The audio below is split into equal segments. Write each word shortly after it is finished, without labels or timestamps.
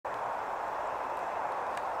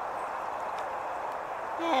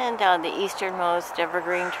And on the easternmost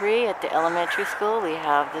evergreen tree at the elementary school, we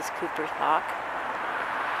have this Cooper's hawk.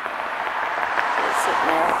 Just sitting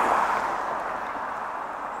there.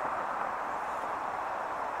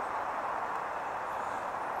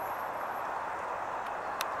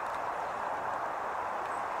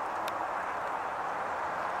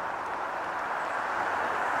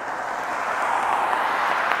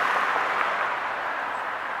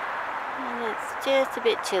 And it's just a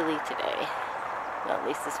bit chilly today. Well, at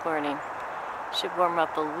least this morning. Should warm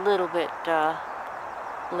up a little bit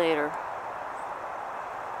later.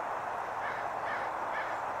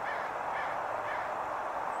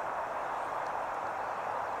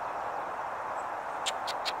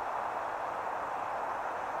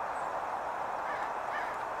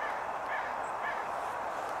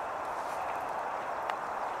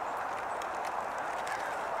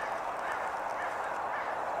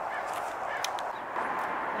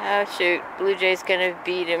 Oh shoot, Blue Jay's gonna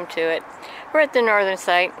beat him to it. We're at the northern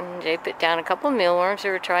site, and Jay put down a couple of mealworms. We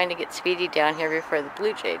were trying to get Speedy down here before the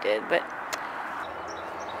Blue Jay did, but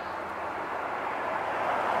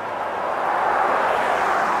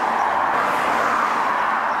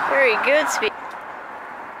very good, Speedy.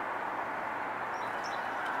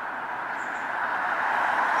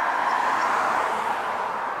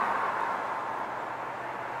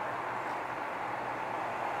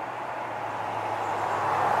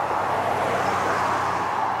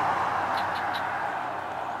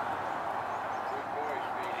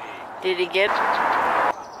 Did he get?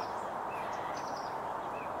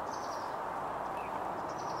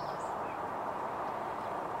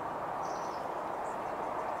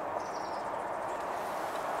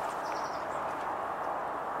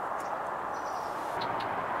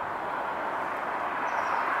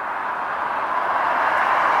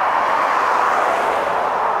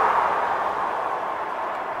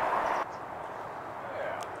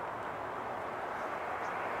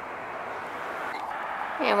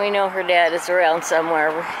 And we know her dad is around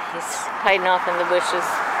somewhere. He's hiding off in the bushes.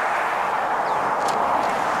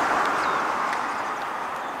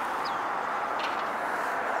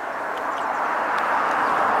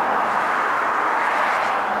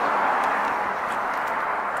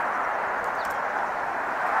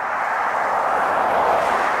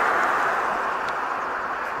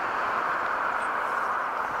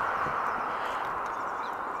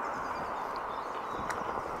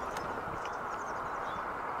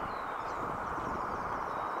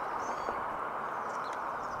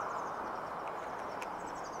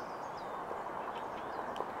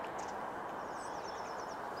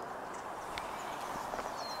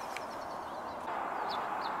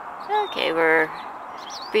 Okay, we're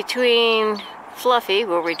between Fluffy,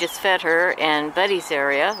 where we just fed her, and Buddy's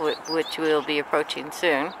area, which we'll be approaching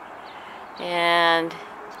soon. And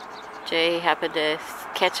Jay happened to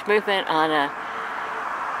catch movement on a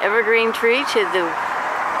evergreen tree to the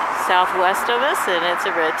southwest of us, and it's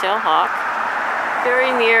a red-tailed hawk.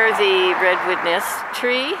 Very near the redwood nest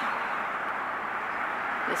tree.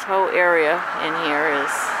 This whole area in here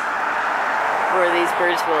is where these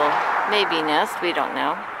birds will maybe nest. We don't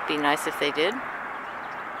know. Be nice if they did.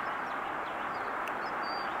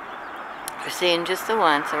 We're seeing just the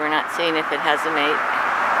one, so we're not seeing if it has a mate.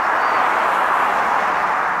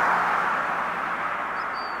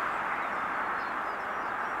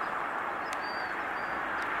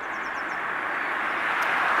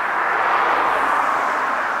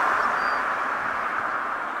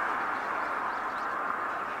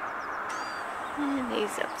 And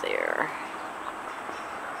he's up there.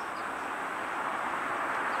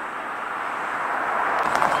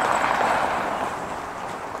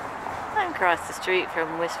 Across the street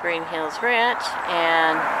from Whispering Hills Ranch,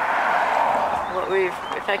 and what we've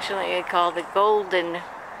affectionately called the golden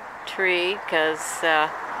tree, because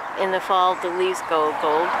in the fall the leaves go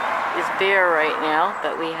gold, is bare right now,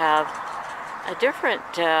 but we have a different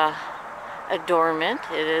adornment.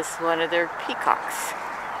 It is one of their peacocks.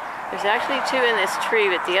 There's actually two in this tree,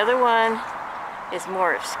 but the other one is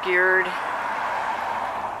more obscured.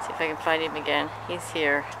 Let's see if I can find him again. He's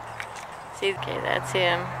here. See, okay, that's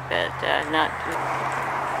him, but not. Okay.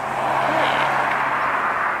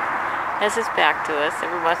 Has his back to us.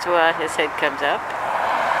 Every once in a while, his head comes up.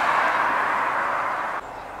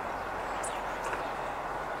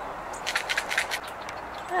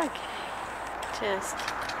 Okay, just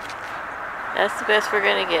that's the best we're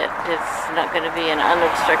gonna get. It's not gonna be an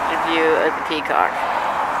unobstructed view of the peacock,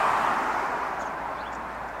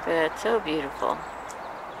 but it's so beautiful.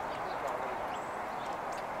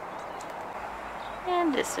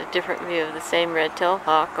 And just a different view of the same red-tailed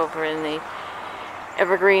hawk over in the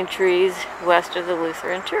evergreen trees west of the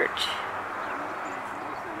Lutheran church.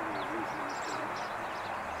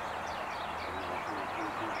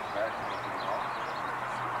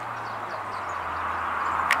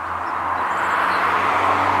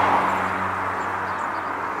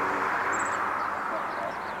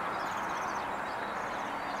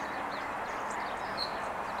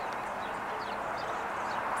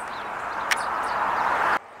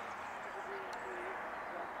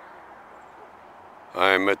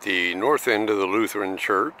 I'm at the north end of the Lutheran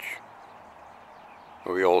church.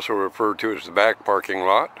 We also refer to as the back parking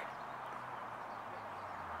lot.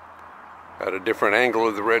 At a different angle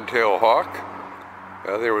of the red-tailed hawk.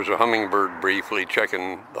 There was a hummingbird briefly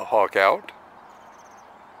checking the hawk out.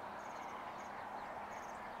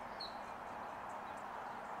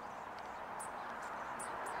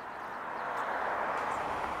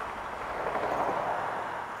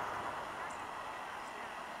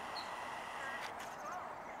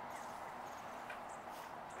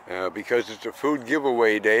 Because it's a food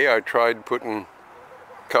giveaway day, I tried putting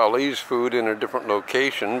Kali's food in a different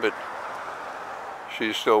location, but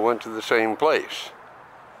she still went to the same place.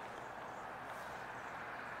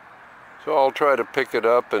 So I'll try to pick it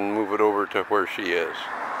up and move it over to where she is.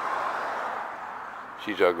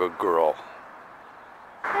 She's a good girl.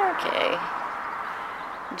 Okay.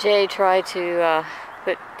 Jay tried to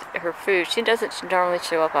put her food. She doesn't normally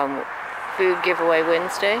show up on Food Giveaway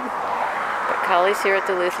Wednesday. But Kali's here at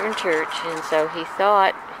the Lutheran Church, and so he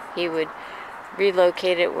thought he would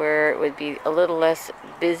relocate it where it would be a little less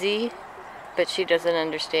busy, but she doesn't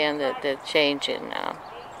understand the change in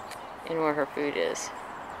where her food is.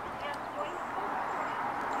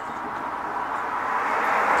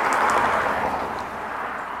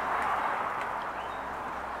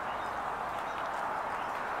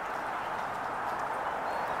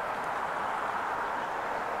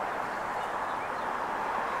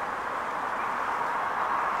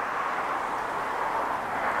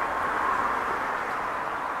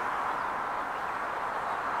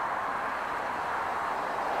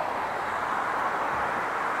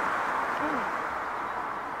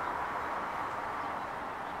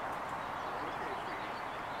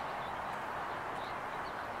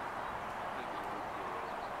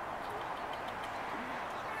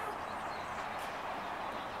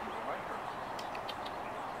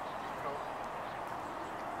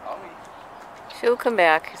 She'll come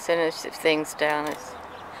back as soon as things down.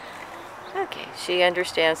 Okay, she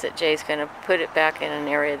understands that Jay's going to put it back in an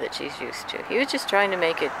area that she's used to. He was just trying to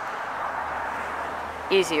make it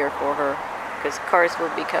easier for her because cars will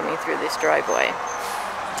be coming through this driveway.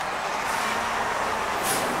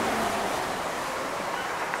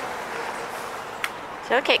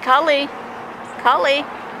 So, okay, Kali, come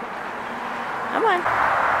on.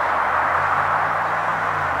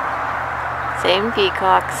 Same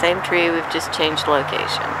peacock, same tree, we've just changed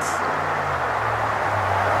locations.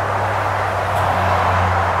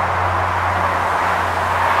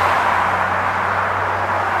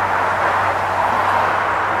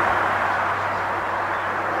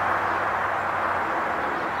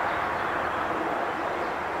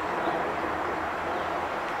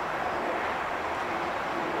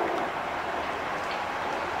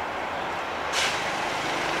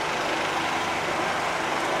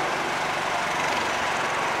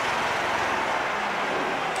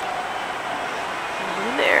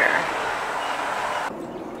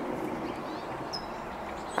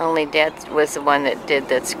 Only Dad was the one that did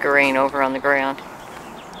that scurrying over on the ground.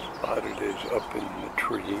 But it is up in the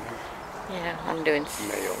tree. Yeah, I'm doing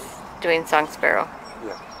Male. Doing song Sparrow.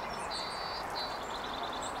 Yeah.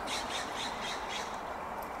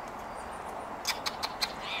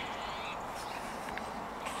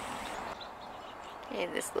 Hey,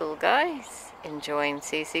 this little guy's enjoying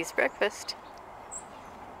Cece's breakfast.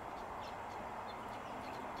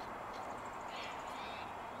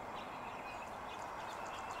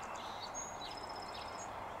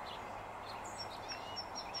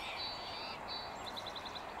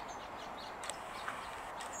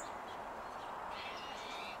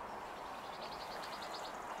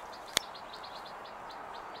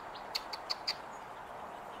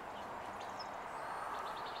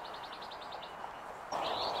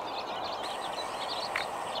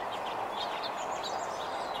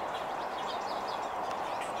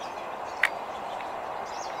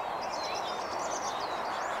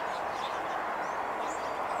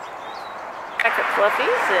 Back at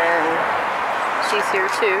Fluffy's, and she's here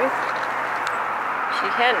too. She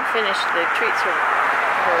hadn't finished the treats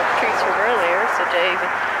from earlier, so Jay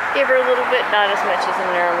gave her a little bit, not as much as he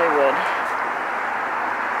normally would.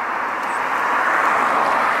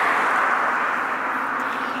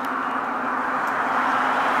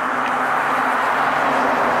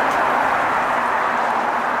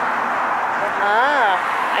 Ah,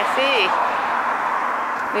 I see.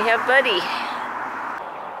 We have Buddy.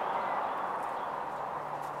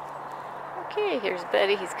 Okay, here's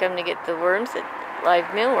Buddy. He's come to get the worms,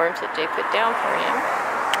 live mealworms that Jay put down for him.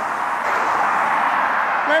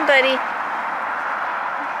 Come on, Buddy.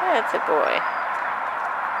 That's a boy.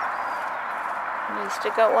 We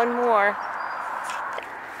still got one more.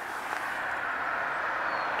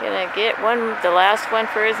 Gonna get the last one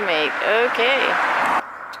for his mate. Okay.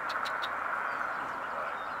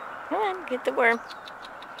 Come on, get the worm.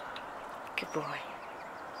 Good boy.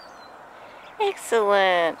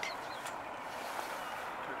 Excellent. Turkey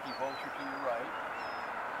vulture to your right.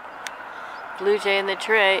 Blue jay in the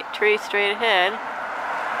tree straight ahead.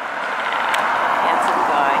 Handsome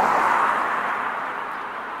guy.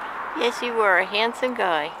 Yes, you were a handsome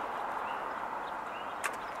guy.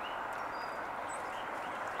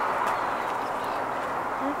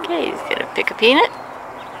 Okay, he's gonna pick a peanut.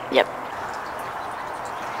 Yep.